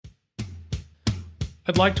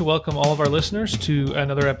I'd like to welcome all of our listeners to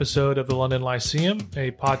another episode of the London Lyceum, a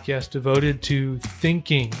podcast devoted to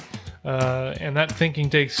thinking. And that thinking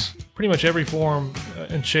takes pretty much every form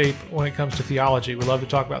and shape when it comes to theology. We love to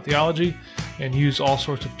talk about theology and use all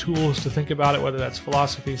sorts of tools to think about it, whether that's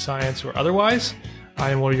philosophy, science, or otherwise. I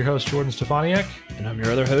am one of your hosts, Jordan Stefaniak. And I'm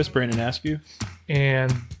your other host, Brandon Askew.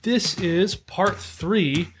 And this is part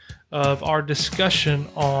 3 of our discussion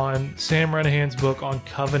on Sam Renihan's book on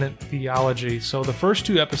covenant theology. So the first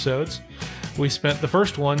 2 episodes, we spent the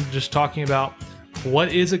first one just talking about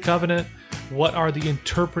what is a covenant, what are the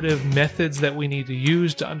interpretive methods that we need to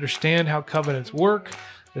use to understand how covenants work.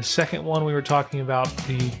 The second one, we were talking about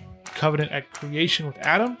the covenant at creation with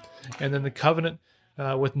Adam, and then the covenant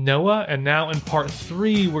with Noah. And now in part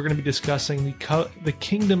 3, we're going to be discussing the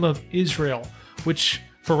kingdom of Israel, which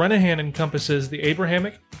for Renihan encompasses the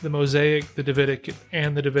Abrahamic, the Mosaic, the Davidic,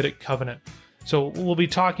 and the Davidic covenant. So we'll be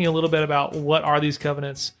talking a little bit about what are these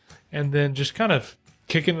covenants, and then just kind of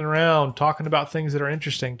kicking it around, talking about things that are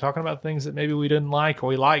interesting, talking about things that maybe we didn't like or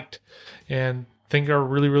we liked and think are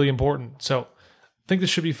really, really important. So I think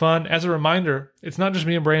this should be fun. As a reminder, it's not just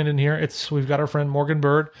me and Brandon here. We've got our friend Morgan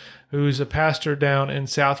Bird, who's a pastor down in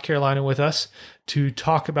South Carolina with us to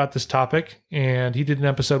talk about this topic. And he did an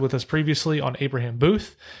episode with us previously on Abraham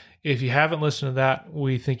Booth. If you haven't listened to that,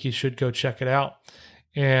 we think you should go check it out.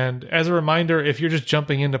 And as a reminder, if you're just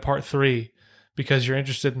jumping into part 3 because you're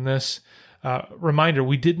interested in this, reminder,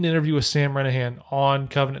 we did an interview with Sam Renihan on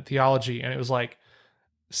covenant theology, and it was like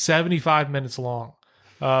 75 minutes long.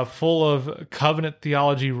 Full of covenant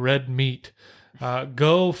theology red meat.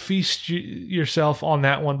 Go feast yourself on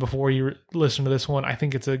that one before you listen to this one. I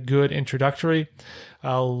think it's a good introductory,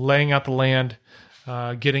 laying out the land,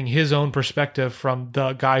 getting his own perspective from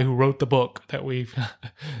the guy who wrote the book that we've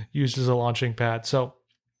used as a launching pad. So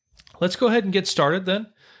let's go ahead and get started then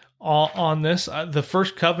on this. The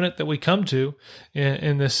first covenant that we come to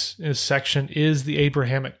in this section is the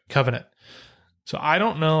Abrahamic covenant. So I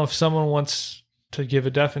don't know if someone wants to give a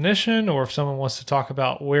definition, or if someone wants to talk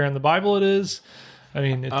about where in the Bible it is. I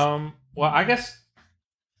mean, it's... well, I guess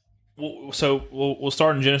we'll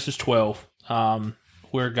start in Genesis 12,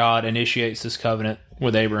 where God initiates this covenant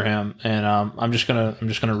with Abraham, and I'm just gonna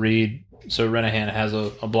read. So Renihan has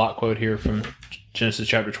a block quote here from Genesis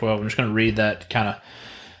chapter 12. I'm just gonna read that to kind of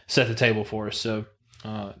set the table for us. So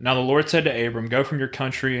now the Lord said to Abram, "Go from your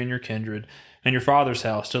country and your kindred and your father's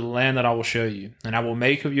house to the land that I will show you. And I will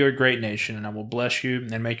make of you a great nation, and I will bless you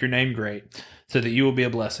and make your name great, so that you will be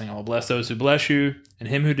a blessing. I will bless those who bless you, and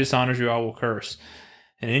him who dishonors you I will curse.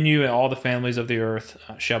 And in you all the families of the earth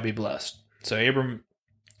shall be blessed." So Abram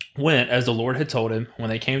went as the Lord had told him. When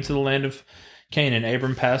they came to the land of Canaan,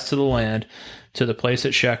 Abram passed to the land, to the place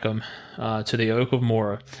at Shechem, to the oak of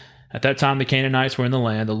Moreh. At that time the Canaanites were in the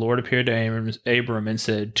land. The Lord appeared to Abram and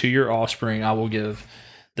said, "To your offspring I will give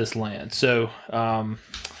this land." So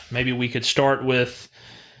maybe we could start with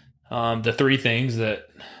the 3 things that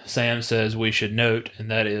Sam says we should note, and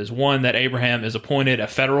that is, 1, that Abraham is appointed a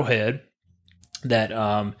federal head,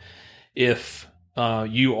 that if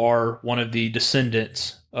you are one of the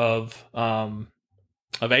descendants of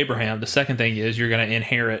Abraham, the second thing is you're going to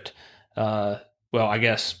inherit, I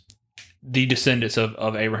guess the descendants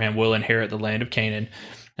of Abraham will inherit the land of Canaan.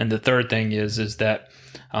 And the third thing is that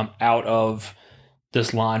out of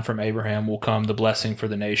this line from Abraham will come the blessing for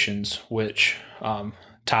the nations, which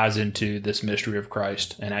ties into this mystery of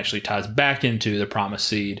Christ and actually ties back into the promised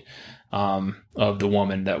seed of the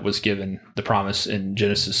woman that was given the promise in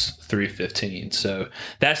Genesis 3:15. So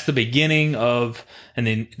that's the beginning of and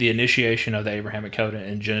then the initiation of the Abrahamic covenant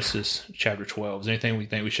in Genesis chapter 12. Is there anything we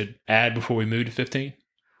think we should add before we move to 15?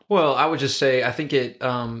 Well, I would just say I think it's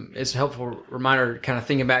a helpful reminder, kind of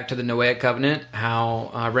thinking back to the Noahic covenant,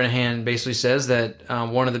 how Renihan basically says that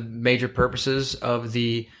one of the major purposes of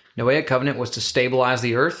the Noahic covenant was to stabilize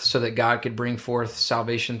the earth so that God could bring forth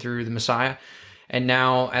salvation through the Messiah. And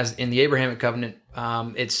now, as in the Abrahamic covenant,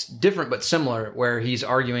 it's different but similar, where he's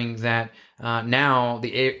arguing that now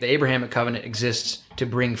the Abrahamic covenant exists to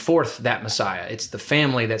bring forth that Messiah. It's the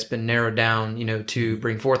family that's been narrowed down, to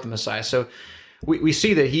bring forth the Messiah. So we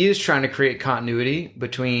see that he is trying to create continuity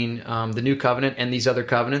between the new covenant and these other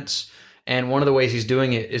covenants. And one of the ways he's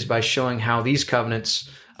doing it is by showing how these covenants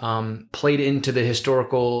played into the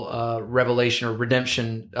historical revelation or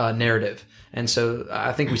redemption narrative. And so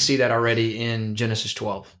I think we see that already in Genesis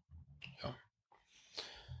 12.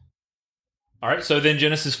 All right, so then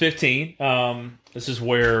Genesis 15, this is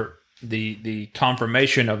where the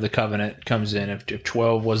confirmation of the covenant comes in. If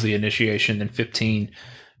 12 was the initiation, then 15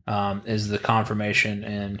 is the confirmation.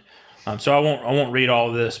 And so I won't read all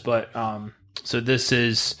of this, but so this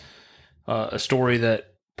is a story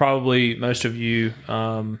that probably most of you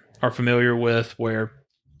are familiar with, where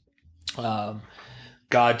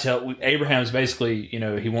Abraham's basically,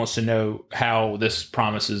 he wants to know how this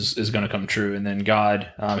promise is going to come true. And then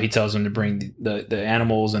God, he tells him to bring the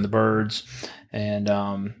animals and the birds,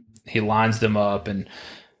 and he lines them up and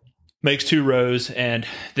makes 2 rows. And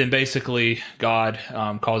then basically God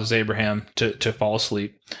causes Abraham to fall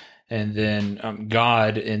asleep. And then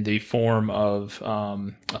God, in the form of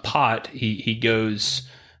a pot, he goes.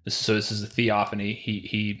 So this is a theophany.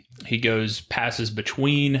 He goes, passes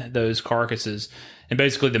between those carcasses, and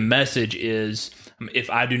basically the message is, if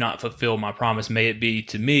I do not fulfill my promise, may it be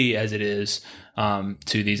to me as it is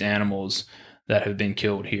to these animals that have been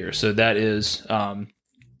killed here. So that is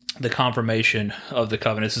the confirmation of the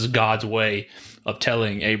covenant. This is God's way of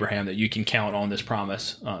telling Abraham that you can count on this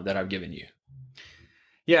promise that I've given you.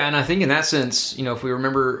 Yeah, and I think in that sense, if we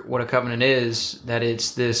remember what a covenant is, that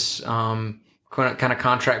it's this kind of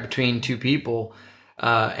contract between 2 people,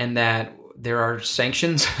 and that there are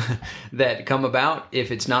sanctions that come about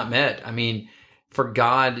if it's not met. I mean, for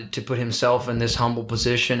God to put himself in this humble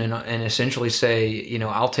position and essentially say,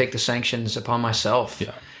 I'll take the sanctions upon myself,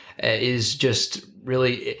 is just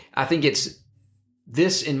really, I think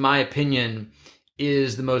this, in my opinion,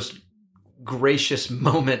 is the most gracious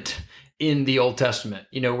moment in the Old Testament,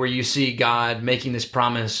 where you see God making this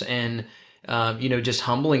promise and, just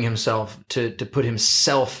humbling himself to put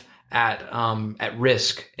himself at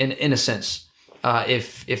risk in a sense.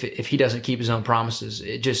 If he doesn't keep his own promises,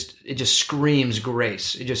 it just screams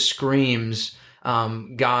grace. It just screams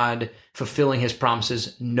God fulfilling his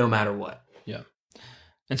promises no matter what. Yeah.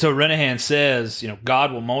 And so Renahan says,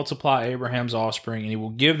 God will multiply Abraham's offspring and he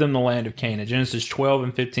will give them the land of Canaan. Genesis 12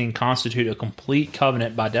 and 15 constitute a complete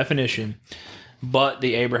covenant by definition, but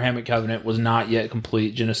the Abrahamic covenant was not yet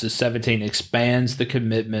complete. Genesis 17 expands the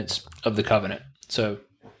commitments of the covenant. So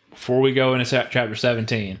before we go into chapter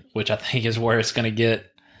 17, which I think is where it's going to get,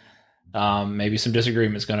 maybe some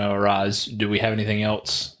disagreement's going to arise. Do we have anything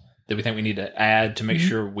else that we think we need to add to make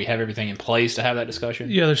sure we have everything in place to have that discussion?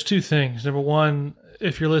 Yeah, there's 2 things. Number one,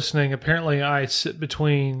 if you're listening, apparently I sit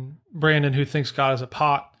between Brandon, who thinks God is a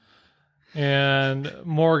pot, and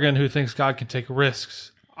Morgan, who thinks God can take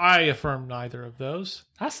risks. I affirm neither of those.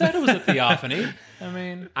 I said it was a theophany.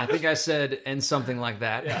 I think I said, and something like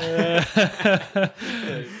that.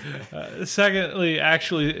 Secondly,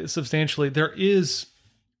 actually, substantially, there is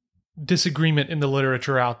disagreement in the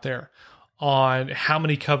literature out there on how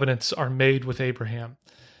many covenants are made with Abraham.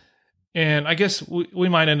 And I guess we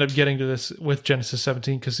might end up getting to this with Genesis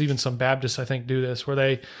 17, because even some Baptists, I think, do this, where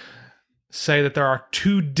they say that there are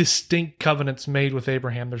 2 distinct covenants made with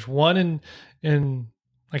Abraham. There's one in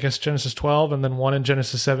I guess, Genesis 12, and then one in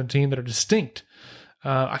Genesis 17 that are distinct.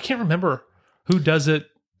 I can't remember who does it.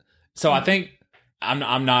 So I think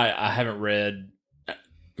I haven't read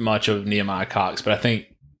much of Nehemiah Cox, but I think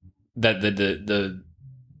that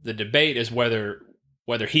the debate is whether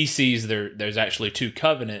he sees there's actually 2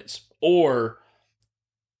 covenants, or,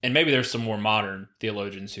 and maybe there's some more modern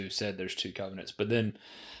theologians who said there's 2 covenants, but then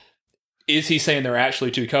is he saying there are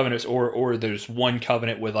actually 2 covenants, or there's one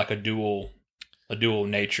covenant with like a dual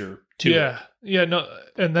nature to it? Yeah, no,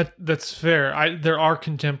 and that's fair. There are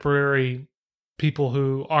contemporary people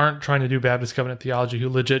who aren't trying to do Baptist covenant theology who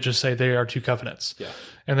legit just say they are 2 covenants. Yeah.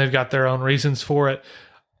 And they've got their own reasons for it.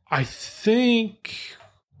 I think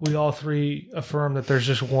we all 3 affirm that there's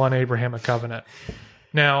just one Abrahamic covenant.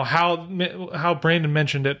 Now, how Brandon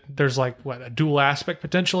mentioned it, there's like, a dual aspect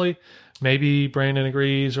potentially. Maybe Brandon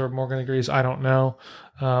agrees or Morgan agrees. I don't know.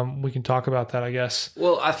 We can talk about that, I guess.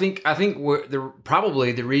 Well, I think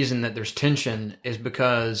probably the reason that there's tension is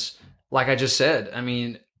because, like I just said,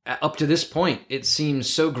 up to this point, it seems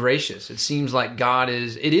so gracious. It seems like God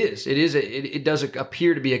is. It does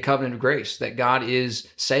appear to be a covenant of grace that God is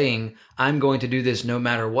saying, "I'm going to do this no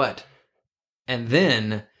matter what," and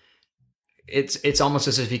then it's almost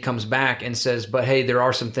as if he comes back and says, "But hey, there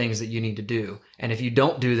are some things that you need to do, and if you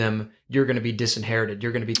don't do them, you're going to be disinherited.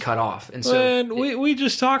 You're going to be cut off." And so, and we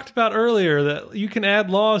just talked about earlier that you can add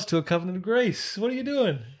laws to a covenant of grace. What are you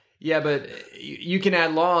doing? Yeah, but you can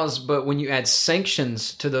add laws, but when you add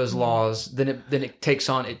sanctions to those laws, then it takes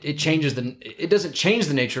on it changes it doesn't change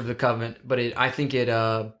the nature of the covenant, but I think it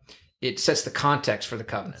sets the context for the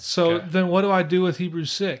covenant. So then, what do I do with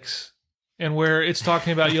Hebrews 6? And where it's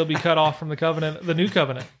talking about you'll be cut off from the covenant, the new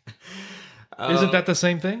covenant. Isn't that the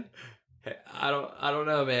same thing? I don't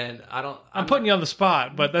know, man. I'm putting you on the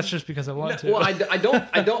spot, but that's just because I want to. Well, I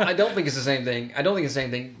don't think it's the same thing. I don't think it's the same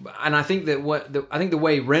thing. And I think that I think the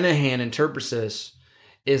way Renahan interprets this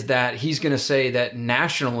is that he's going to say that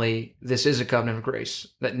nationally, this is a covenant of grace,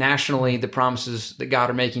 that nationally, the promises that God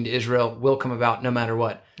are making to Israel will come about no matter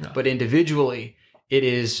what. No. But individually,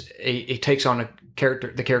 it takes on the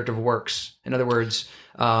character of works. In other words,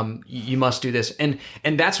 you must do this. And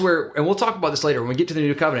that's where, and we'll talk about this later when we get to the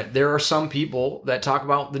new covenant. There are some people that talk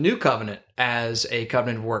about the new covenant as a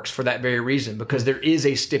covenant of works for that very reason, because there is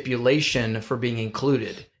a stipulation for being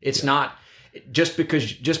included. It's not just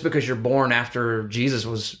because you're born after Jesus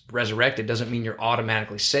was resurrected doesn't mean you're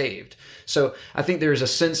automatically saved. So I think there's a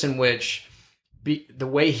sense in which the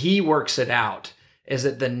way he works it out is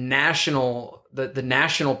that the national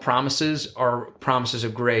promises are promises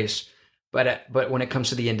of grace, but when it comes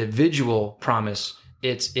to the individual promise,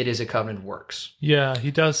 it is a covenant of works. Yeah,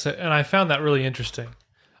 he does say, and I found that really interesting.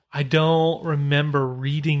 I don't remember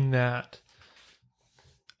reading that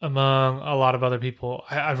among a lot of other people.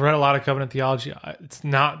 I've read a lot of covenant theology. It's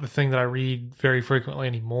not the thing that I read very frequently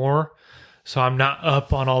anymore, so I'm not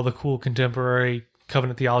up on all the cool contemporary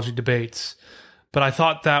covenant theology debates. But I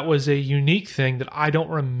thought that was a unique thing that I don't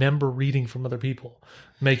remember reading from other people,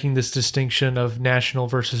 making this distinction of national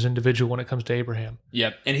versus individual when it comes to Abraham.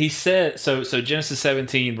 Yep. And he said, so Genesis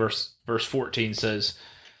 17 verse 14 says,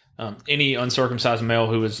 any uncircumcised male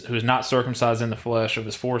who is not circumcised in the flesh of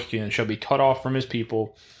his foreskin shall be cut off from his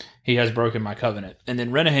people. He has broken my covenant. And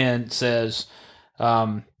then Renahan says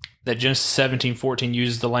that Genesis 17:14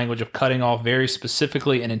 uses the language of cutting off very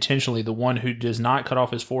specifically and intentionally. The one who does not cut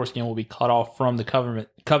off his foreskin will be cut off from the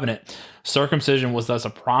covenant. Circumcision was thus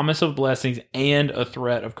a promise of blessings and a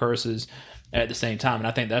threat of curses at the same time. And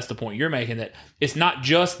I think that's the point you're making, that it's not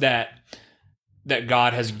just that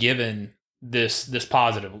God has given this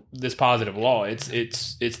positive law.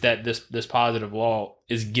 It's that this positive law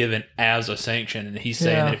is given as a sanction, and he's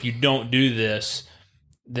saying that if you don't do this,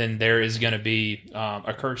 then there is going to be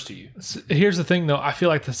a curse to you. Here's the thing, though. I feel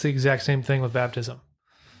like that's the exact same thing with baptism.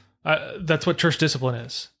 That's what church discipline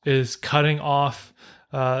is cutting off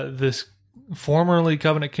this formerly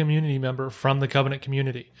covenant community member from the covenant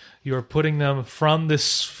community. You are putting them from this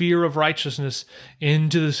sphere of righteousness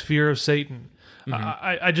into the sphere of Satan.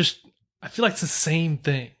 Mm-hmm. I feel like it's the same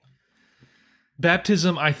thing.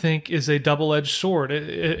 Baptism, I think, is a double-edged sword.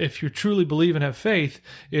 If you truly believe and have faith,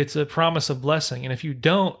 it's a promise of blessing. And if you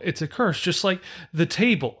don't, it's a curse. Just like the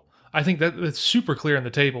table. I think that's super clear in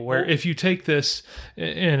the table, where if you take this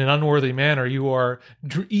in an unworthy manner, you are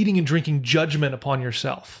eating and drinking judgment upon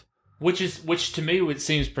yourself. Which to me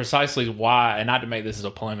seems precisely why, and not to make this as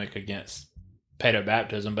a polemic against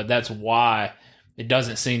paedobaptism, but that's why it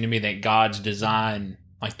doesn't seem to me that God's design,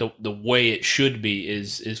 like the way it should be,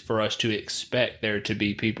 is for us to expect there to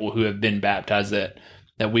be people who have been baptized that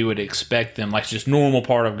we would expect them, like just normal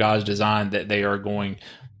part of God's design, that they are going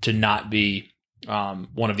to not be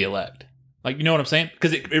one of the elect. Like, you know what I'm saying?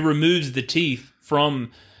 Because it removes the teeth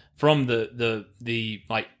from the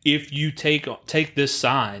like, if you take this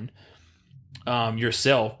sign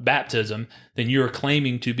yourself, baptism, then you're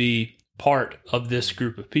claiming to be part of this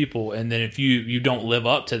group of people, and then if you don't live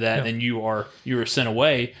up to that, then you are sent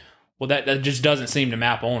away. Well, that just doesn't seem to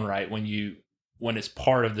map on right when it's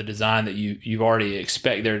part of the design that you already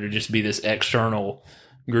expect there to just be this external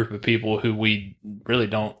group of people who we really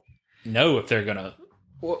don't know if they're gonna.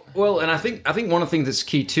 Well, and I think one of the things that's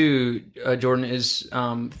key too, Jordan, is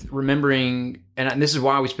remembering, and this is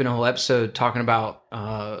why we spent a whole episode talking about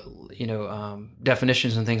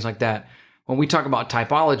definitions and things like that. When we talk about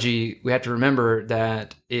typology, we have to remember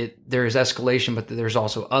that there is escalation, but there's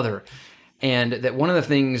also other. And that one of the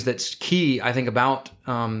things that's key, I think, about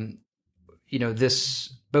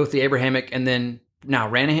this, both the Abrahamic and then now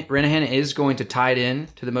Renahan is going to tie it in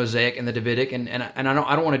to the Mosaic and the Davidic, and I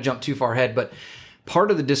don't want to jump too far ahead, but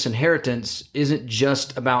part of the disinheritance isn't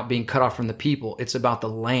just about being cut off from the people; it's about the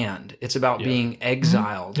land. It's about being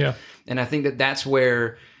exiled. Mm-hmm. Yeah. And I think that's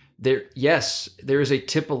where there is a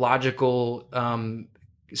typological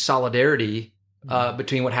solidarity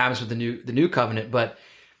between what happens with the new covenant, but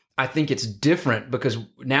I think it's different because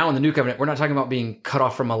now in the new covenant, we're not talking about being cut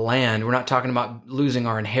off from a land. We're not talking about losing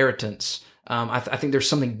our inheritance. I think there's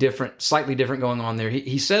something different, slightly different going on there.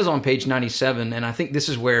 He says on page 97, and I think this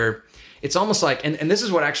is where it's almost like, and this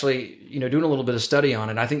is what actually, doing a little bit of study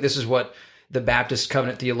on it, I think this is what the Baptist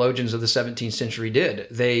covenant theologians of the 17th century did.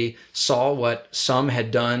 They saw what some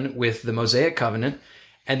had done with the Mosaic covenant,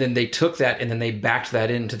 and then they took that and then they backed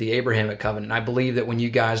that into the Abrahamic covenant. And I believe that when you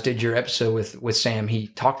guys did your episode with Sam, he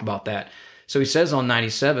talked about that. So he says on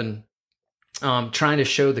 97, trying to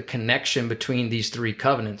show the connection between these three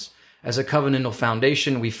covenants. As a covenantal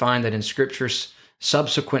foundation, we find that in Scripture's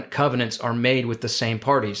subsequent covenants are made with the same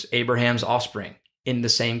parties, Abraham's offspring, in the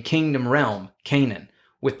same kingdom realm, Canaan,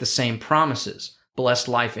 with the same promises, blessed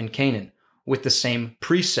life in Canaan, with the same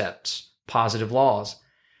precepts, positive laws.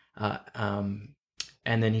 And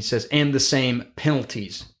then he says, and the same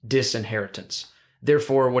penalties, disinheritance.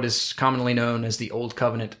 Therefore, what is commonly known as the Old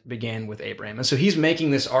Covenant began with Abraham. And so he's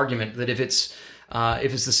making this argument that if it's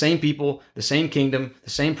the same people, the same kingdom, the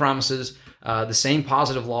same promises, the same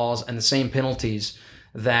positive laws, and the same penalties,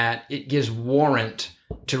 that it gives warrant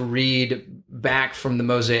to read back from the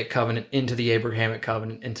Mosaic covenant into the Abrahamic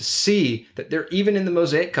covenant and to see that there, even in the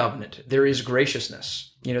Mosaic covenant, there is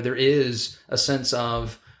graciousness. There is a sense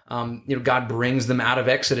of, God brings them out of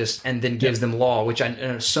Exodus and then gives them law, which I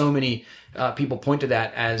know so many people point to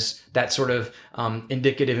that as that sort of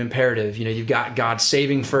indicative imperative. You've got God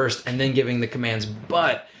saving first and then giving the commands,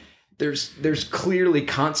 but there's clearly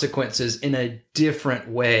consequences in a different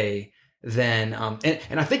way than,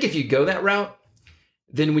 and I think if you go that route,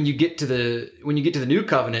 then when you get to the new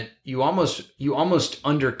covenant, you almost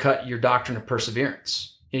undercut your doctrine of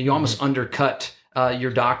perseverance. You almost undercut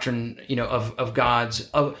your doctrine, of God's,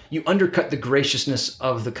 you undercut the graciousness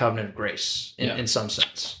of the covenant of grace in some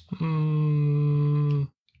sense.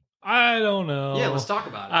 I don't know. Yeah, let's talk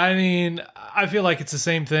about it. I mean, I feel like it's the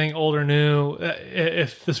same thing, old or new.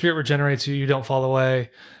 If the Spirit regenerates you, you don't fall away.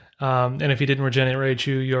 And if He didn't regenerate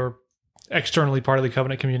you, you're externally part of the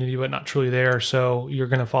covenant community, but not truly there. So you're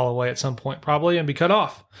going to fall away at some point, probably, and be cut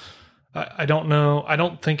off. I don't know. I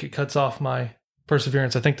don't think it cuts off my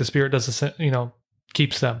perseverance. I think the Spirit does the,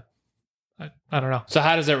 keeps them. I don't know. So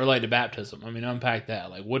how does that relate to baptism? I mean, unpack that.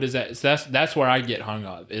 Like, what is that? So that's where I get hung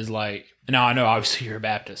up. Is like, now I know obviously you're a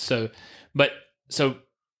Baptist, so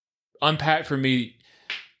unpack for me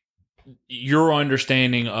your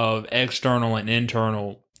understanding of external and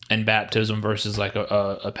internal and baptism versus like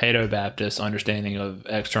a Paedo-Baptist understanding of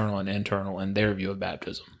external and internal and their view of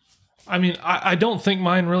baptism. I mean, I don't think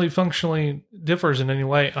mine really functionally differs in any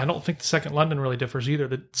way. I don't think the Second London really differs either.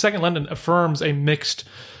 The Second London affirms a mixed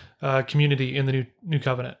community in the new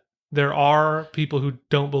covenant. There are people who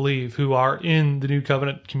don't believe who are in the new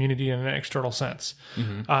covenant community in an external sense.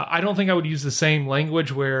 Mm-hmm. I don't think I would use the same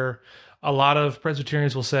language where a lot of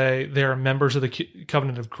Presbyterians will say they're members of the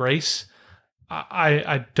covenant of grace.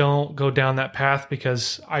 I don't go down that path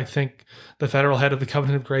because I think the federal head of the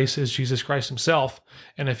covenant of grace is Jesus Christ himself.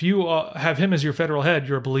 And if you have him as your federal head,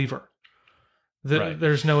 you're a believer. Right.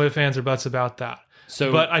 There's no ifs, ands, or buts about that.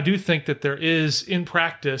 But I do think that there is, in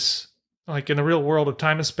practice, like in the real world of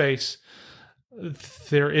time and space,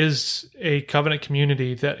 there is a covenant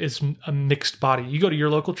community that is a mixed body. You go to your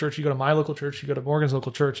local church, you go to my local church, you go to Morgan's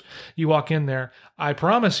local church, you walk in there, I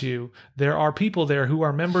promise you, there are people there who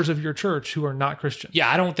are members of your church who are not Christians. Yeah,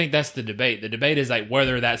 I don't think that's the debate. The debate is like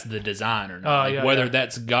whether that's the design or not.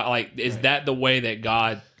 That's God, like, is that the way that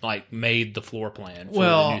God like made the floor plan for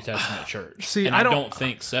the New Testament church? See, and I don't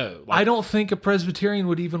think so. I don't think a Presbyterian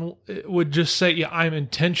would just say, yeah, I'm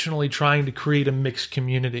intentionally trying to create a mixed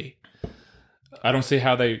community. I don't see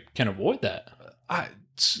how they can avoid that.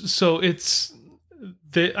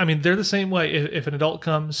 They're the same way. If an adult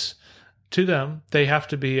comes to them, they have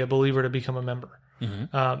to be a believer to become a member.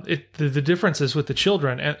 Mm-hmm. The difference is with the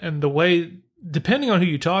children and the way, depending on who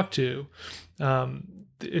you talk to,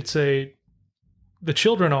 the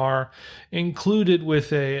children are included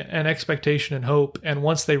with an expectation and hope, and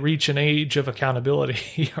once they reach an age of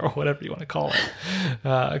accountability or whatever you want to call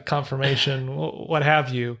it, confirmation, what have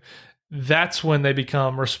you, that's when they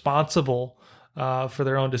become responsible for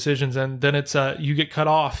their own decisions, and then it's you get cut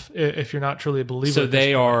off if you're not truly a believer. So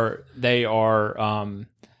they are. Let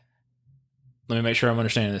me make sure I'm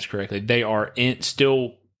understanding this correctly. They are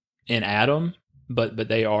still in Adam, but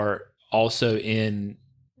they are also in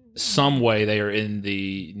some way they are in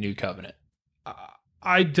the new covenant.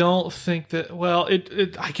 I don't think that. Well,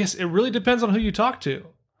 I guess it really depends on who you talk to.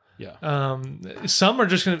 Yeah. Some are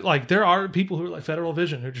just going to, like, there are people who are like Federal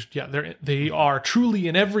Vision who just, they are truly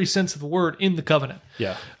in every sense of the word in the covenant.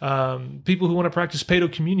 Yeah. People who want to practice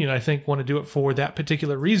Paedo communion, I think, want to do it for that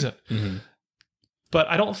particular reason. Mm-hmm. But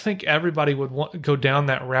I don't think everybody would want to go down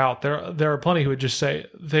that route. There are plenty who would just say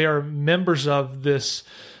they are members of this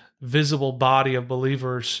visible body of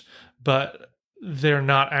believers, but they're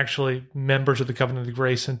not actually members of the covenant of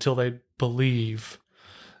grace until they believe.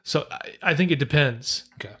 So I think it depends.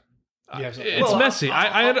 Okay. It's messy.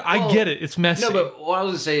 I get it. It's messy. No, but what I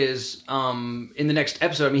was going to say is, in the next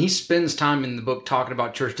episode, I mean, he spends time in the book talking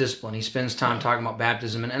about church discipline. He spends time talking about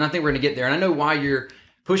baptism, and I think we're going to get there. And I know why you're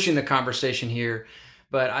pushing the conversation here,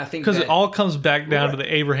 but I think because it all comes back down to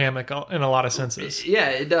the Abrahamic in a lot of senses. Yeah,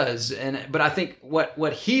 it does. But I think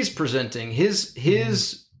what he's presenting, his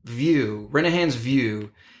view, Renahan's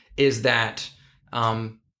view, is that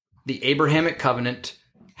the Abrahamic covenant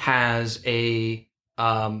has an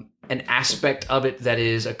aspect of it that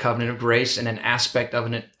is a covenant of grace and an aspect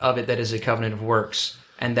of it that is a covenant of works,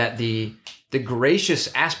 and that the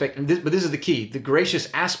gracious aspect, but this is the key, the gracious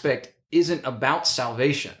aspect isn't about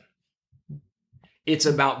salvation. It's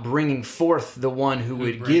about bringing forth the one who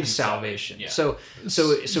would give salvation. Yeah. So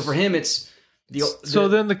for him, it's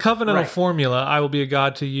then the covenantal right. formula, I will be a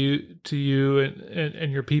God to you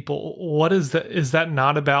and your people. What is that? Is that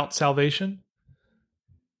not about salvation?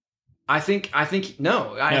 I think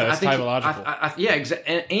no. I it's think typological. yeah,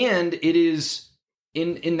 exactly. And it is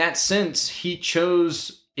in that sense, he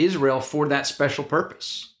chose Israel for that special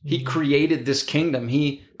purpose. He created this kingdom.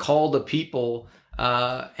 He called a people,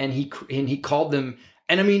 and he called them.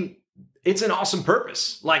 And I mean, it's an awesome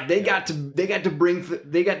purpose. Like they got to bring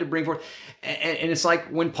forth. And it's like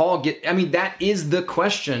when Paul that is the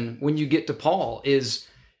question when you get to Paul is,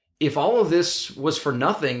 if all of this was for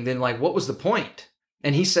nothing, then like what was the point?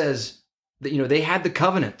 And he says that, they had the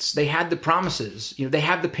covenants, they had the promises, they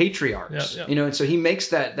have the patriarchs, and so he makes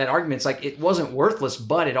that argument. It's like it wasn't worthless,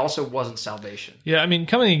 but it also wasn't salvation. Yeah, I mean,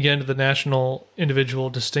 coming again to the national individual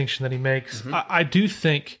distinction that he makes, I do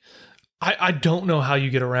think, I don't know how you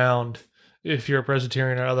get around, if you're a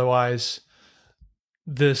Presbyterian or otherwise,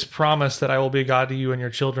 this promise that I will be a God to you and your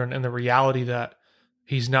children, and the reality that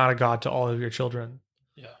he's not a God to all of your children.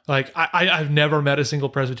 Yeah. Like I've never met a single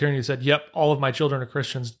Presbyterian who said, "Yep, all of my children are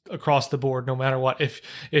Christians across the board, no matter what."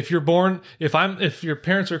 If your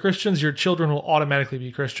parents are Christians, your children will automatically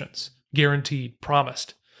be Christians, guaranteed,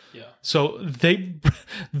 promised. Yeah. So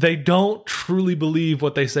they don't truly believe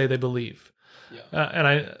what they say they believe. Yeah.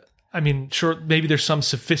 And I mean, sure, maybe there's some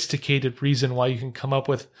sophisticated reason why you can come up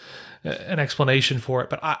with an explanation for it,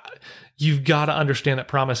 but you've got to understand that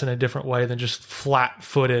promise in a different way than just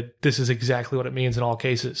flat-footed, this is exactly what it means in all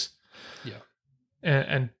cases. Yeah.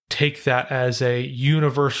 And take that as a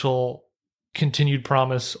universal continued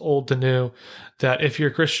promise, old to new, that if you're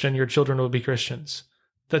a Christian, your children will be Christians.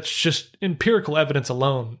 That's just empirical evidence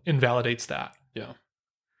alone invalidates that. Yeah.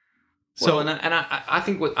 So, I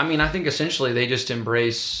think essentially they just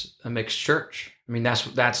embrace a mixed church. I mean, that's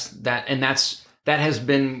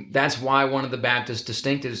why one of the Baptist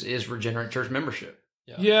distinctives is regenerate church membership.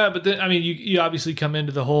 Yeah, but then, I mean, you obviously come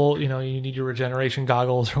into the whole, you need your regeneration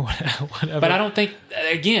goggles or whatever. But I don't think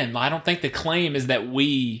the claim is that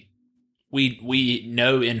we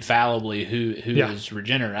know infallibly who is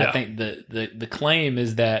regenerate. Yeah. I think the claim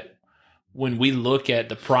is that when we look at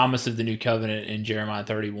the promise of the new covenant in Jeremiah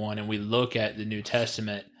 31 and we look at the New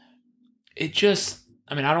Testament, it just,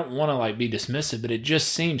 I mean, I don't want to be dismissive, but it just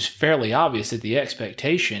seems fairly obvious that the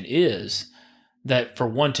expectation is that for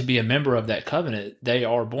one to be a member of that covenant, they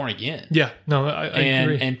are born again. Yeah, no, I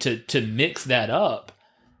agree. And to mix that up,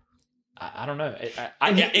 I don't know.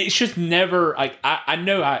 It's just never I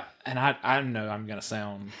know I'm gonna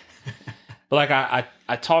sound, but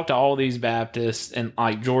I talk to all these Baptists and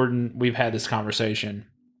Jordan. We've had this conversation,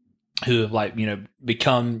 who have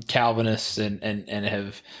become Calvinists and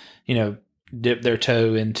have dip their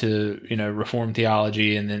toe into Reformed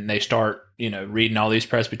theology, and then they start reading all these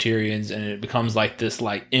Presbyterians, and it becomes this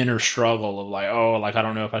inner struggle of I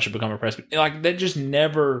don't know if I should become a Presbyterian. That just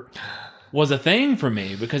never was a thing for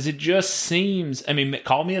me, because it just seems, I mean,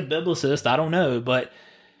 call me a biblicist, I don't know, but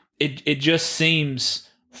it just seems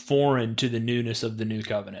foreign to the newness of the new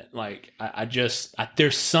covenant.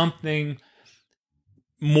 There's something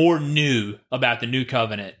more new about the new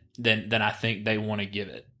covenant than I think they want to give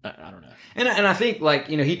it. I don't know. And I think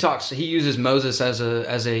he uses Moses as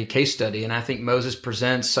a case study, and I think Moses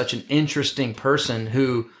presents such an interesting person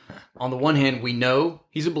who, on the one hand, we know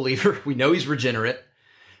he's a believer, we know he's regenerate.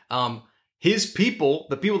 His people,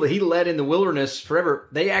 the people that he led in the wilderness forever,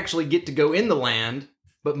 they actually get to go in the land,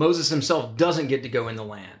 but Moses himself doesn't get to go in the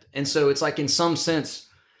land. And so it's in some sense,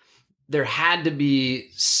 there had to be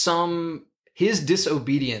his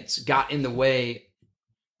disobedience got in the way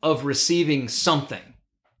of receiving something.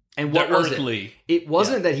 And what was it? It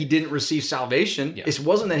wasn't that he didn't receive salvation. Yeah. It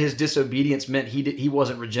wasn't that his disobedience meant he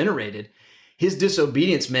wasn't regenerated. His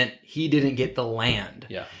disobedience meant he didn't get the land.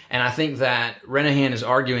 Yeah. And I think that Renahan is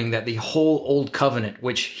arguing that the whole Old Covenant,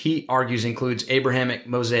 which he argues includes Abrahamic,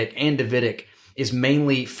 Mosaic, and Davidic, is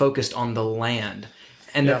mainly focused on the land.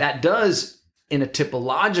 And that does, in a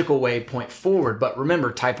typological way, point forward. But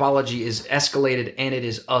remember, typology is escalated and it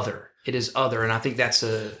is other. It is other, and I think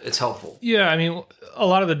it's helpful. Yeah, I mean, a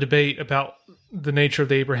lot of the debate about the nature of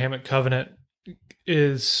the Abrahamic covenant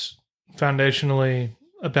is foundationally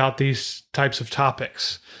about these types of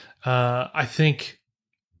topics. I think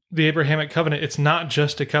the Abrahamic covenant, it's not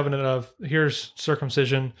just a covenant of here's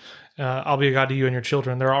circumcision I'll be a God to you and your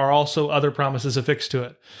children. There are also other promises affixed to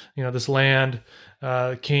it. This land,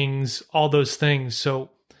 kings, all those things.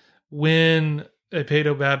 So when a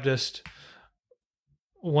Paedo-Baptist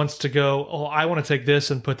wants to go, I want to take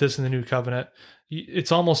this and put this in the new covenant,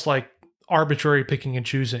 it's almost like arbitrary picking and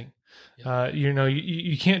choosing.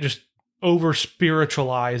 You can't just over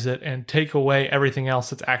spiritualize it and take away everything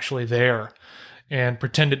else that's actually there and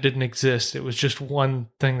pretend it didn't exist. It was just one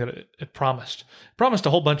thing that it promised. It promised a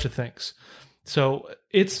whole bunch of things. So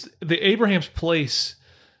it's the Abraham's place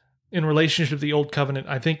in relationship to the old covenant,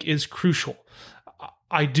 I think, is crucial.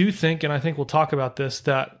 I do think, and I think we'll talk about this,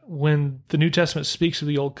 that when the New Testament speaks of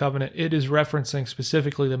the old covenant, it is referencing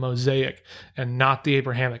specifically the Mosaic and not the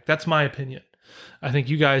Abrahamic. That's my opinion. I think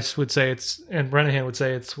you guys would say and Brennan would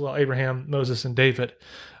say it's, Abraham, Moses, and David.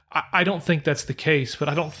 I don't think that's the case, but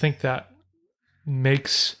I don't think that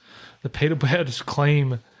makes the Paedo-Baptist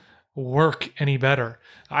claim work any better.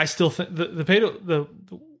 I still think the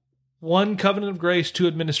one covenant of grace, two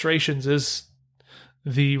administrations is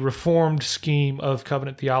the reformed scheme of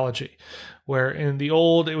covenant theology, where in the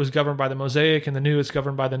old it was governed by the Mosaic and the new it's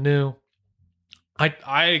governed by the new.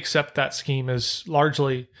 I accept that scheme as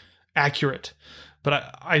largely accurate,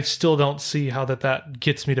 but I still don't see how that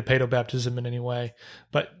gets me to Paedo-Baptism in any way.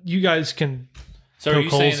 But you guys can. So are you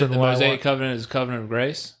saying that the Mosaic covenant is a covenant of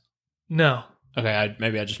grace? No. Okay,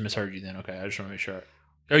 maybe I just misheard you then. Okay, I just want to make sure.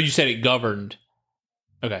 Or you said it governed.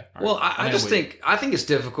 Okay. Well, I just think it's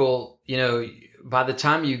difficult. By the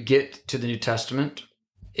time you get to the New Testament,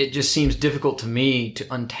 it just seems difficult to me to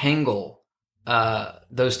untangle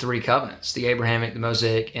those three covenants: the Abrahamic, the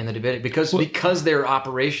Mosaic, and the Davidic, because they're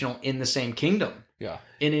operational in the same kingdom. Yeah,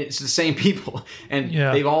 and it's the same people, and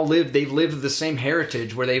they've lived the same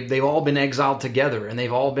heritage where they've all been exiled together, and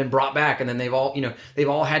they've all been brought back, and then they've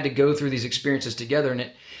all had to go through these experiences together,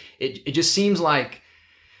 and it just seems like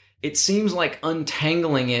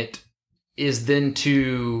untangling it is then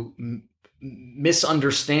to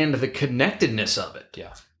misunderstand the connectedness of it.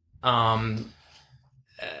 Yeah. And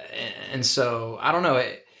so I don't know.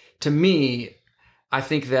 To me, I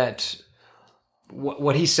think that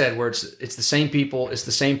what he said, where it's the same people, it's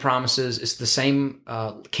the same promises, it's the same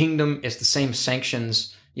kingdom, it's the same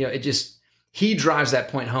sanctions. He drives that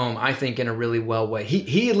point home, I think, in a really well way.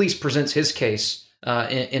 He at least presents his case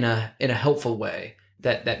in a helpful way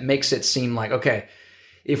that makes it seem like, okay,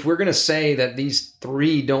 if we're going to say that these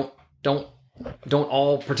three don't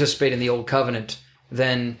all participate in the old covenant,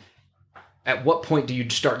 then at what point do you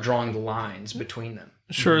start drawing the lines between them?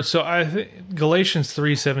 Sure. So I think Galatians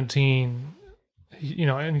 3:17,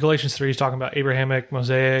 in Galatians 3, he's talking about Abrahamic,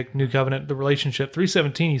 Mosaic, New Covenant, the relationship.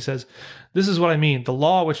 3:17, he says, "This is what I mean. The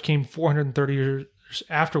law, which came 430 years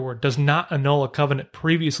afterward, does not annul a covenant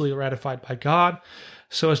previously ratified by God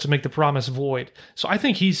so as to make the promise void." So I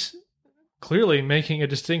think he's clearly making a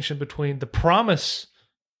distinction between the promise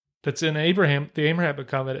that's in the Abrahamic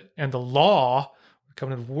covenant, and the law, the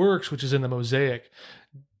covenant of works, which is in the Mosaic,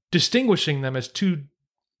 distinguishing them as two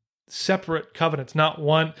separate covenants,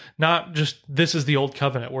 not just this is the old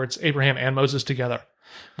covenant where it's Abraham and Moses together.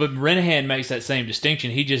 But Renahan makes that same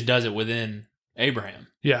distinction. He just does it within Abraham.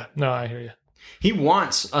 Yeah, no, I hear you. He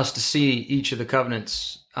wants us to see each of the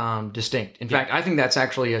covenants distinct. In fact, I think that's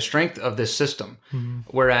actually a strength of this system. Mm-hmm.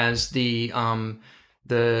 Whereas the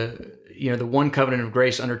one covenant of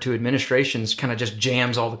grace under two administrations kind of just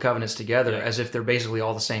jams all the covenants together as if they're basically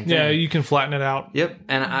all the same thing. Yeah, you can flatten it out. Yep.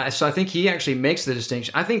 And so I think he actually makes the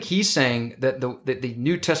distinction. I think he's saying that the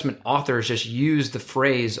New Testament authors just use the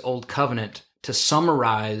phrase Old Covenant to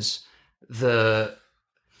summarize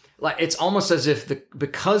it's almost as if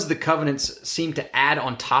because the covenants seem to add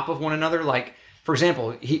on top of one another. Like, for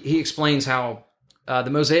example, he explains how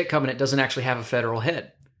the Mosaic covenant doesn't actually have a federal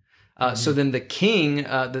head. So then the king,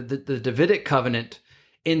 the Davidic covenant,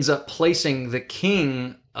 ends up placing the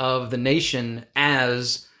king of the nation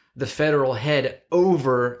as the federal head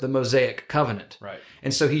over the Mosaic covenant. Right.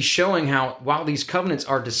 And so he's showing how, while these covenants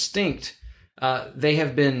are distinct, they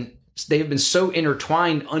have been so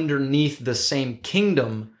intertwined underneath the same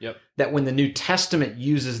kingdom that when the New Testament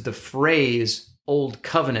uses the phrase Old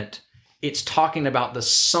Covenant, it's talking about the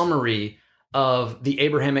summary of the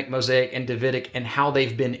Abrahamic, Mosaic, and Davidic and how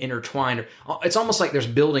they've been intertwined. It's almost like there's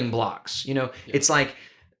building blocks. It's like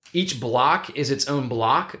each block is its own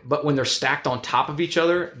block, but when they're stacked on top of each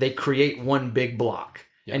other, they create one big block.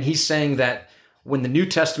 Yep. And he's saying that when the New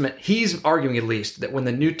Testament, he's arguing at least, that when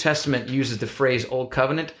the New Testament uses the phrase Old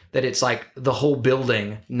Covenant, that it's like the whole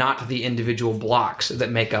building, not the individual blocks that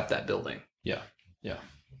make up that building. Yeah. Yeah.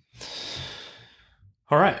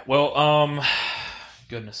 All right. Well,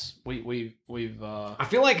 Goodness, we've I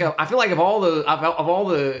feel like of all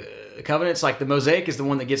the covenants, like the Mosaic is the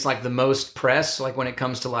one that gets like the most press, like when it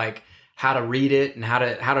comes to like how to read it and how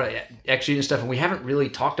to execute and stuff, and we haven't really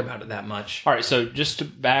talked about it that much. All right, so just to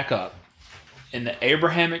back up, in the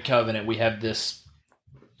Abrahamic covenant, we have this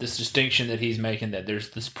distinction that he's making, that there's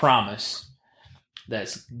this promise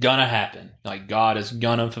that's gonna happen, like God is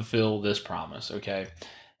gonna fulfill this promise, okay?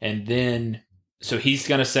 And then so he's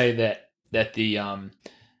gonna say that the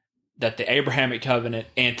Abrahamic covenant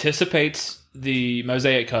anticipates the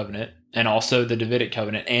Mosaic covenant and also the Davidic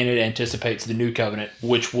covenant, and it anticipates the new covenant,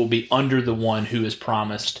 which will be under the one who is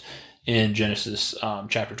promised in Genesis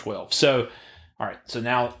chapter 12. So, all right, so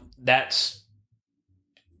now that's,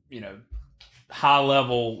 high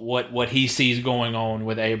level what he sees going on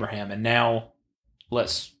with Abraham, and now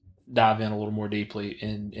let's dive in a little more deeply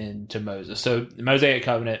into Moses. So, the Mosaic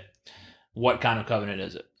covenant, what kind of covenant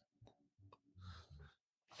is it?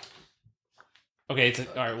 Okay,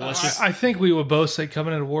 all right. Well, let's just. I think we would both say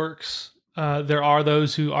covenant of works. There are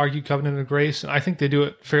those who argue covenant of grace, and I think they do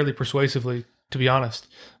it fairly persuasively, to be honest.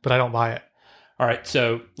 But I don't buy it. All right,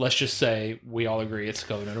 so let's just say we all agree it's a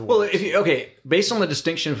covenant of works. Well, based on the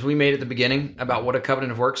distinctions we made at the beginning about what a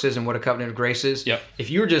covenant of works is and what a covenant of grace is, yep. If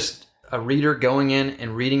you're just a reader going in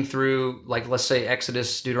and reading through, like, let's say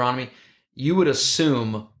Exodus, Deuteronomy, you would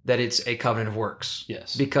assume that it's a covenant of works.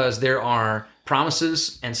 Yes. Because there are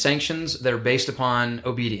promises and sanctions that are based upon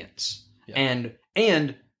obedience. Yeah.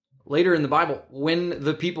 And later in the Bible, when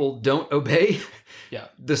the people don't obey,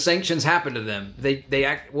 the sanctions happen to them. They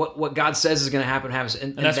act what God says is going to happen happens.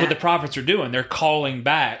 And that's what the prophets are doing. They're calling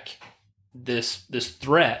back this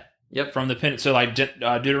threat from the penitent. So like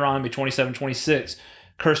Deuteronomy 27:26,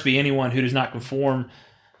 cursed be anyone who does not conform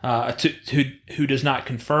who does not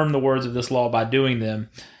confirm the words of this law by doing them,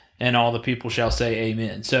 and all the people shall say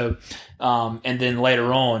amen. So, and then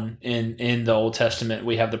later on in the Old Testament,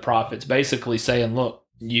 we have the prophets basically saying, look,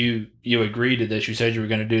 you agreed to this. You said you were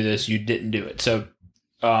going to do this. You didn't do it. So,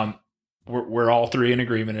 we're all three in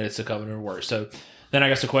agreement that it's a covenant of works. So then I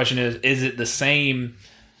guess the question is it the same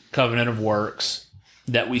covenant of works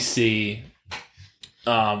that we see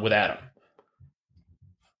with Adam?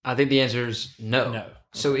 I think the answer is no. No.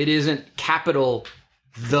 So it isn't capital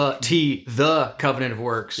the covenant of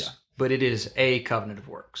works, but it is a covenant of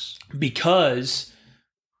works because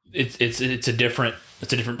it's a different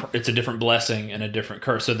blessing and a different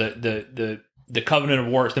curse. So the covenant of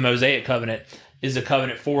works, the Mosaic covenant, is a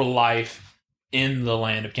covenant for life in the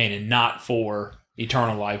land of Canaan, not for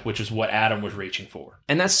eternal life, which is what Adam was reaching for.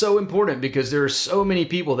 And that's so important because there are so many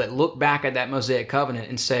people that look back at that Mosaic covenant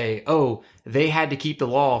and say, oh, they had to keep the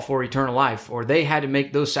law for eternal life, or they had to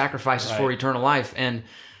make those sacrifices for eternal life. And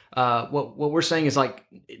what we're saying is like,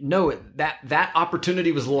 no, that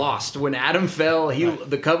opportunity was lost. When Adam fell,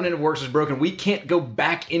 the covenant of works was broken. We can't go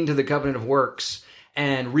back into the covenant of works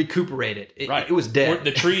and recuperate it. It was dead.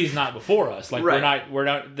 The tree is not before us. Like we're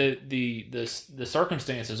not the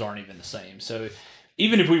circumstances aren't even the same. So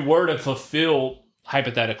even if we were to fulfill,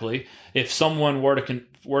 hypothetically, if someone were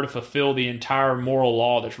to fulfill the entire moral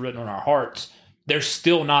law that's written on our hearts, there's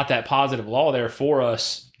still not that positive law there for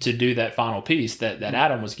us to do that final piece that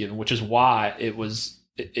Adam was given, which is why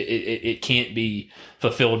it can't be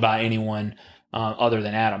fulfilled by anyone other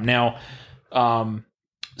than Adam. Now,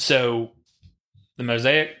 so the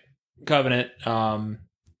Mosaic covenant,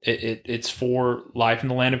 it's for life in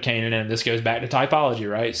the land of Canaan, and this goes back to typology,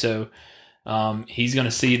 right? So he's going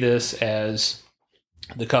to see this as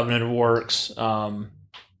the covenant of works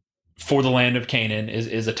for the land of Canaan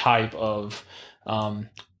is a type of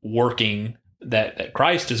working that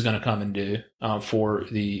Christ is going to come and do for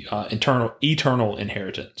the eternal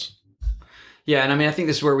inheritance. Yeah, and I mean, I think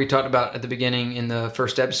this is where we talked about at the beginning in the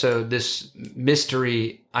first episode, this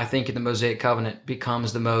mystery, I think, in the Mosaic covenant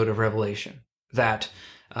becomes the mode of revelation. That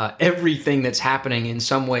everything that's happening in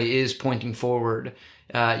some way is pointing forward.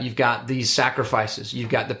 You've got these sacrifices.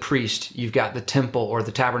 You've got the priest. You've got the temple or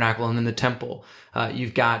the tabernacle and then the temple.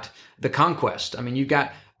 You've got the conquest. I mean, you've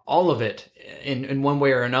got all of it in one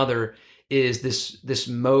way or another is this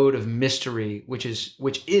mode of mystery, which is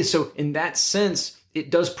so in that sense,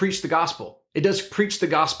 it does preach the gospel. It does preach the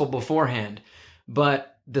gospel beforehand,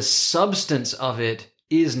 but the substance of it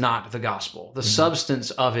is not the gospel. The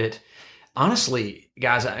substance of it, honestly,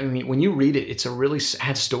 guys, I mean, when you read it, it's a really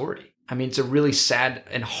sad story. I mean, it's a really sad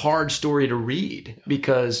and hard story to read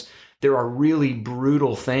because there are really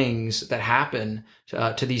brutal things that happen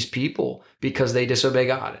to these people because they disobey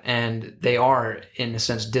God and they are, in a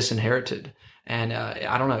sense, disinherited. And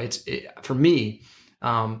I don't know. For me,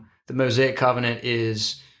 the Mosaic covenant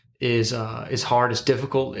is hard. It's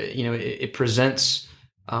difficult. You know, it presents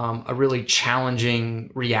a really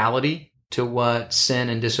challenging reality to what sin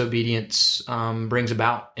and disobedience brings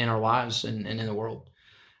about in our lives and in the world.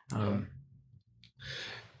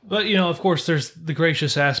 But, of course, there's the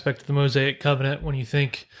gracious aspect of the Mosaic covenant when you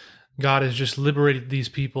think God has just liberated these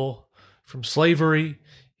people from slavery.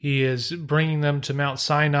 He is bringing them to Mount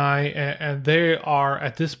Sinai, and they are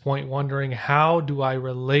at this point wondering, how do I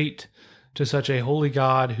relate to such a holy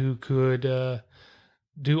God who could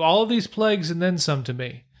do all of these plagues and then some to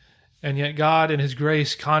me? And yet God in his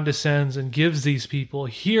grace condescends and gives these people,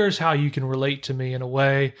 here's how you can relate to me in a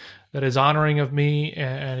way that is honoring of me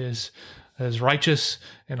and is righteous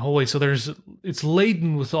and holy. So it's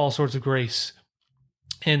laden with all sorts of grace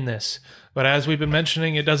in this. But as we've been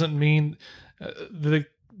mentioning, it doesn't mean the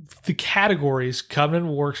categories, covenant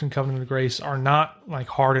of works and covenant of grace, are not like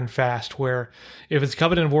hard and fast, where if it's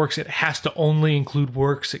covenant of works, it has to only include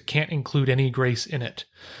works. It can't include any grace in it.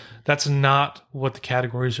 That's not what the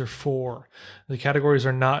categories are for. The categories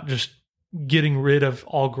are not just getting rid of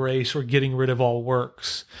all grace or getting rid of all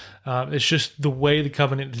works. It's just the way the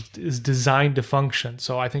covenant is designed to function.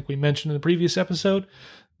 So I think we mentioned in the previous episode,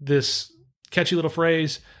 this catchy little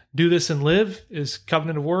phrase, do this and live, is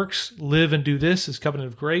covenant of works. Live and do this is covenant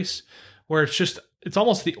of grace, where it's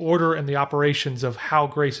almost the order and the operations of how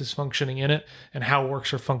grace is functioning in it and how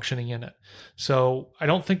works are functioning in it. So I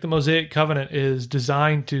don't think the Mosaic covenant is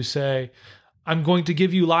designed to say, I'm going to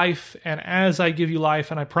give you life, and as I give you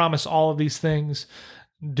life and I promise all of these things,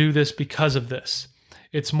 do this because of this.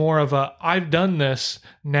 It's more of a, I've done this,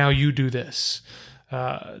 now you do this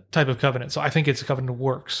type of covenant. So I think it's a covenant of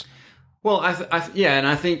works. Well, and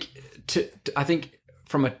I think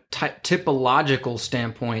from a typological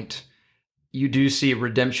standpoint, you do see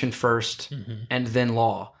redemption first and then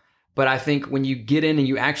law. But I think when you get in and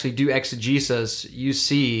you actually do exegesis, you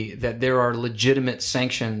see that there are legitimate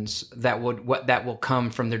sanctions that will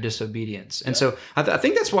come from their disobedience. And so I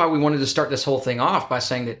think that's why we wanted to start this whole thing off by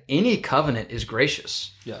saying that any covenant is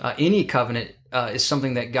gracious. Yeah. Any covenant is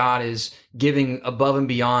something that God is giving above and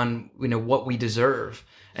beyond what we deserve.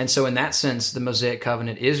 And so in that sense, the Mosaic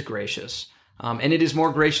covenant is gracious. And it is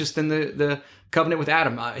more gracious than the covenant with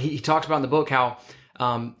Adam. He talks about in the book how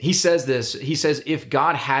he says this. He says, if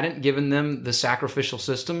God hadn't given them the sacrificial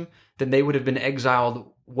system, then they would have been exiled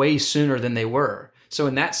way sooner than they were. So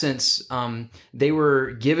in that sense, they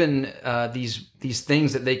were given these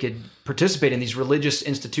things that they could participate in, these religious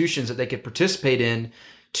institutions that they could participate in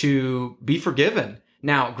to be forgiven.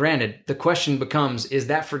 Now, granted, the question becomes, is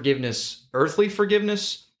that forgiveness earthly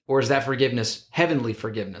forgiveness, or is that forgiveness heavenly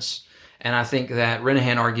forgiveness? And I think that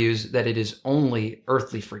Renahan argues that it is only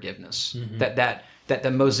earthly forgiveness, that the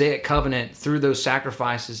Mosaic covenant through those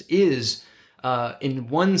sacrifices is, in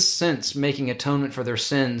one sense, making atonement for their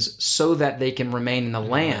sins so that they can remain in the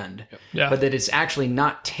land, but that it's actually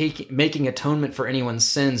not making atonement for anyone's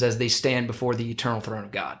sins as they stand before the eternal throne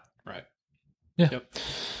of God. Right. Yeah. Yep.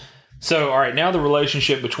 So, all right, now the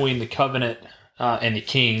relationship between the covenant and the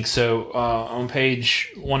king. So on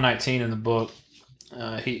page 119 in the book,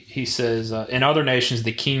 he says, in other nations,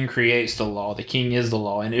 the king creates the law. The king is the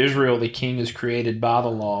law. In Israel, the king is created by the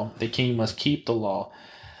law. The king must keep the law.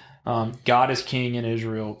 God is king in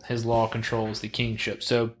Israel. His law controls the kingship.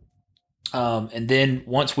 So, and then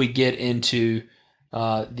once we get into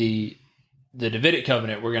the Davidic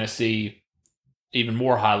covenant, we're going to see even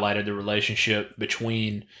more highlighted the relationship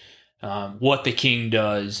between what the king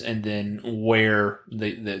does and then where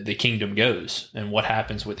the kingdom goes and what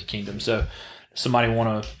happens with the kingdom. So somebody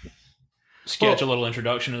want to sketch a little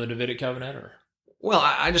introduction to the Davidic covenant? Or? Well,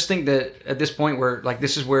 I just think that at this point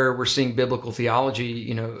this is where we're seeing biblical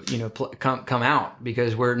theology, come out,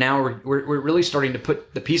 because we're really starting to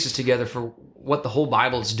put the pieces together for what the whole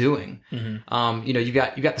Bible is doing. Mm-hmm. You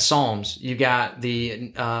got the Psalms, you've got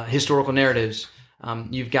the historical narratives,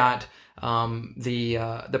 you've got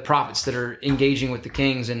the prophets that are engaging with the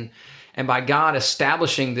kings, and by God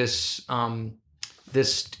establishing this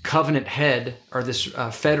covenant head, or this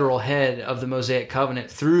federal head of the Mosaic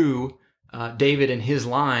covenant through David and his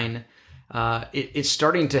line, it's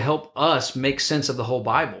starting to help us make sense of the whole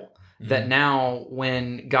Bible. Mm-hmm. That now,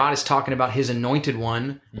 when God is talking about his anointed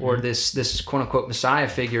one, mm-hmm. or this quote unquote Messiah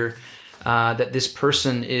figure, that this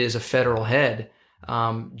person is a federal head.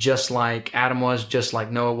 Just like Adam was, just like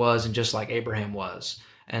Noah was, and just like Abraham was.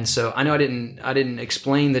 And so I know I didn't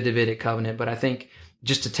explain the Davidic covenant, but I think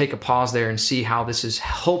just to take a pause there and see how this is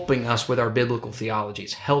helping us with our biblical theology.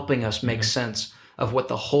 It's helping us make sense of what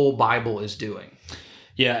the whole Bible is doing.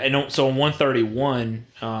 Yeah, and so in 131,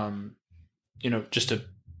 just to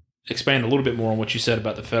expand a little bit more on what you said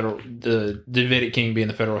about the Davidic king being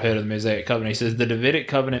the federal head of the Mosaic covenant. He says the Davidic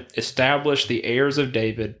covenant established the heirs of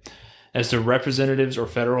David as the representatives or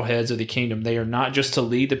federal heads of the kingdom. They are not just to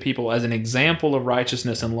lead the people as an example of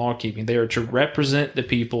righteousness and law keeping. They are to represent the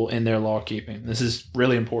people in their law keeping. This is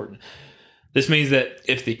really important. This means that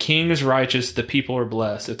if the king is righteous, the people are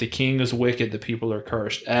blessed. If the king is wicked, the people are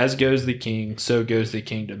cursed. As goes the king, so goes the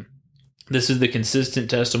kingdom. This is the consistent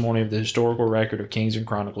testimony of the historical record of Kings and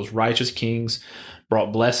Chronicles. Righteous kings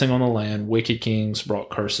brought blessing on the land. Wicked kings brought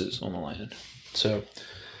curses on the land. So,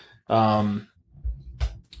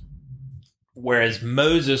 whereas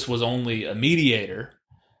Moses was only a mediator,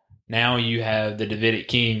 now you have the Davidic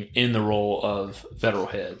king in the role of federal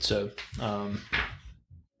head. So,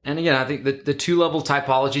 and again, I think the two-level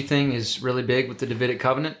typology thing is really big with the Davidic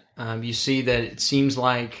covenant. You see that it seems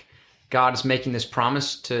like God is making this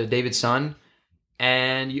promise to David's son,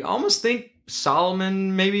 and you almost think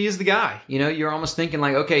Solomon maybe is the guy. You know, you're almost thinking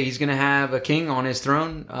like, okay, he's going to have a king on his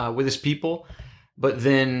throne with his people. But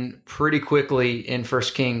then pretty quickly in 1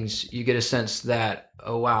 Kings, you get a sense that,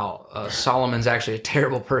 oh, wow, Solomon's actually a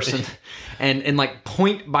terrible person. and like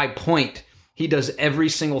point by point, he does every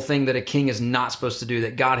single thing that a king is not supposed to do,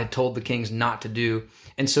 that God had told the kings not to do.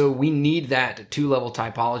 And so we need that two-level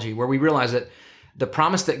typology where we realize that the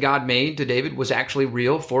promise that God made to David was actually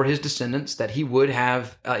real for his descendants, that he would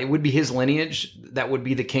have, it would be his lineage that would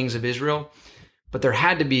be the kings of Israel. But there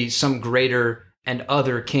had to be some greater and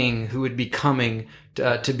other king who would be coming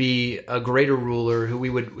to be a greater ruler who we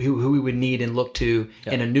would need and look to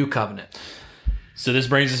in a new covenant. So this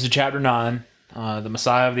brings us to chapter 9, the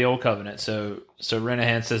Messiah of the Old Covenant. So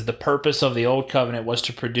Renahan says the purpose of the Old Covenant was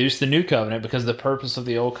to produce the New Covenant, because the purpose of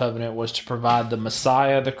the Old Covenant was to provide the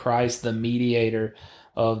Messiah, the Christ, the mediator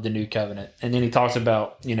of the New Covenant. And then he talks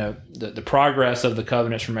about, you know, the progress of the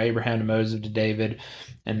covenants from Abraham to Moses to David,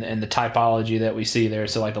 and the typology that we see there.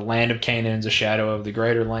 So like the land of Canaan is a shadow of the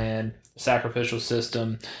greater land. The sacrificial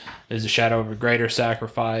system is a shadow of a greater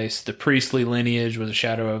sacrifice. The priestly lineage was a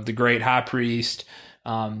shadow of the great high priest.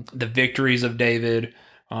 The victories of David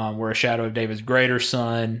were a shadow of David's greater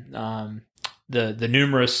son. The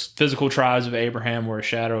numerous physical tribes of Abraham were a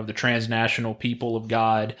shadow of the transnational people of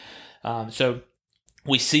God. So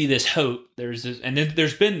we see this hope. There's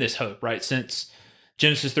been this hope, right, since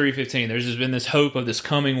Genesis 3:15. There's just been this hope of this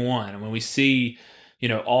coming one. And when we see, you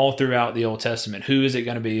know, all throughout the Old Testament, who is it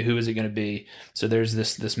going to be? Who is it going to be? So there's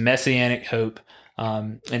this messianic hope.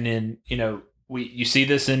 And then, you know, you see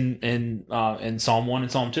this in Psalm 1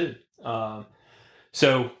 and Psalm 2.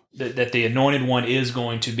 So that the anointed one is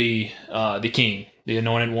going to be the king, the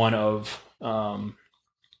anointed one of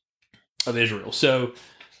Israel. So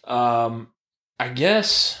I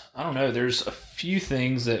guess, I don't know, there's a few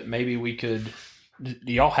things that maybe we could.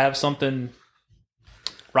 Do y'all have something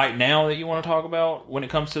right now that you want to talk about when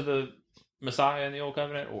it comes to the Messiah in the Old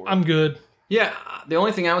Covenant? Or I'm good. Yeah, the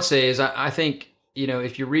only thing I would say is I think, you know,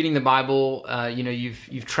 if you're reading the Bible, you know,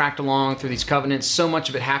 you've tracked along through these covenants. So much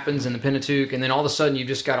of it happens in the Pentateuch, and then all of a sudden you've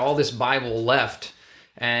just got all this Bible left,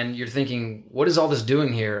 and you're thinking, what is all this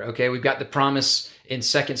doing here? Okay, we've got the promise in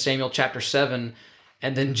 2 Samuel chapter 7,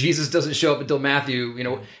 and then Jesus doesn't show up until Matthew, you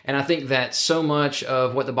know. And I think that so much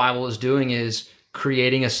of what the Bible is doing is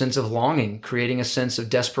creating a sense of longing, creating a sense of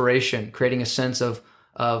desperation, creating a sense of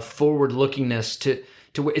forward-lookingness to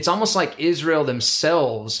it's almost like Israel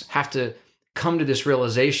themselves have to come to this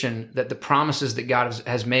realization that the promises that God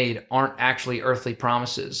has made aren't actually earthly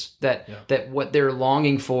promises, that what they're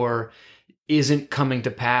longing for isn't coming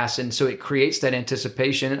to pass. And so it creates that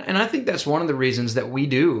anticipation. And I think that's one of the reasons that we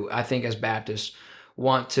do, I think, as Baptists,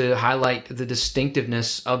 want to highlight the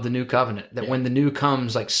distinctiveness of the new covenant, that when the new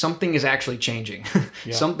comes, like something is actually changing.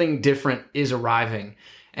 Something different is arriving.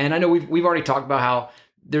 And I know we've already talked about how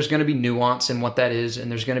there's going to be nuance in what that is, and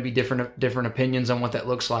there's going to be different opinions on what that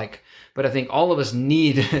looks like. But I think all of us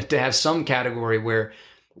need to have some category where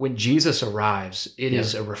when Jesus arrives, it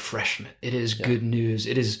is a refreshment. It is good news.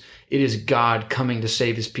 It is God coming to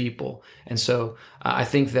save his people. And so I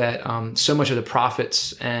think that so much of the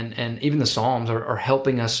prophets and even the Psalms are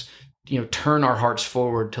helping us, you know, turn our hearts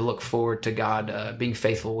forward to look forward to God being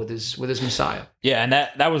faithful with his Messiah. Yeah, and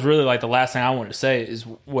that was really like the last thing I wanted to say is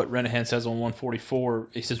what Renahan says on 144.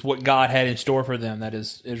 He says what God had in store for them, that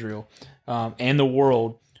is Israel, and the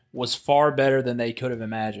world, was far better than they could have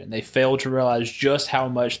imagined. They failed to realize just how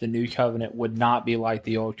much the new covenant would not be like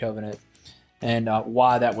the old covenant, and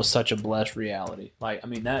why that was such a blessed reality. Like, I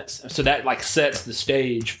mean, that sets the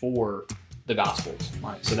stage for the Gospels.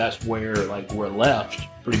 Right? So that's where we're left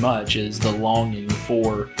pretty much is the longing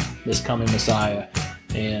for this coming Messiah,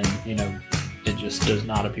 and you know, it just does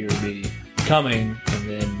not appear to be coming. And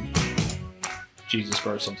then Jesus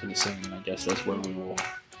bursts onto the scene, and I guess that's where we will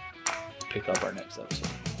pick up our next episode.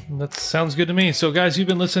 That sounds good to me. So, guys, you've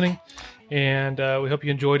been listening, and we hope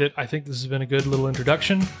you enjoyed it. I think this has been a good little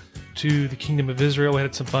introduction to the Kingdom of Israel. We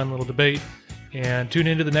had some fun little debate. And tune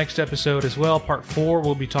into the next episode as well. Part 4,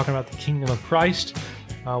 we'll be talking about the Kingdom of Christ,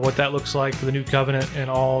 what that looks like for the new covenant and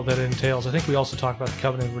all that it entails. I think we also talk about the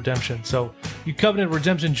covenant of redemption. So, you covenant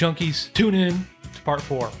redemption junkies, tune in to Part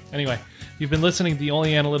 4. Anyway, you've been listening to the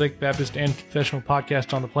only analytic, Baptist, and confessional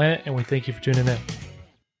podcast on the planet, and we thank you for tuning in.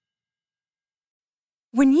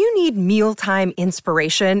 When you need mealtime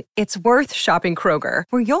inspiration, it's worth shopping Kroger,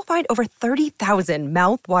 where you'll find over 30,000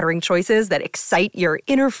 mouth-watering choices that excite your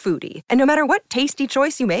inner foodie. And no matter what tasty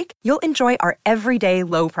choice you make, you'll enjoy our everyday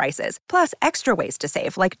low prices, plus extra ways to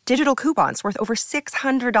save, like digital coupons worth over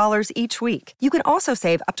 $600 each week. You can also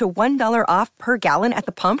save up to $1 off per gallon at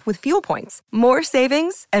the pump with fuel points. More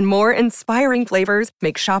savings and more inspiring flavors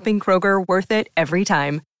make shopping Kroger worth it every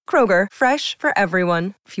time. Kroger, fresh for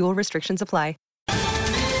everyone. Fuel restrictions apply.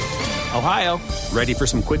 Ohio, ready for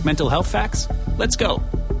some quick mental health facts? Let's go.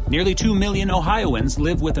 Nearly 2 million Ohioans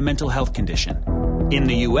live with a mental health condition. In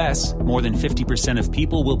the U.S., more than 50% of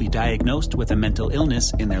people will be diagnosed with a mental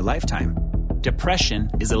illness in their lifetime.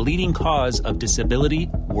 Depression is a leading cause of disability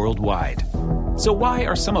worldwide. So why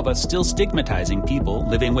are some of us still stigmatizing people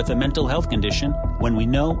living with a mental health condition when we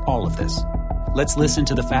know all of this? Let's listen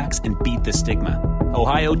to the facts and beat the stigma.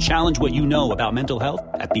 Ohio, challenge what you know about mental health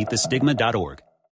at beatthestigma.org.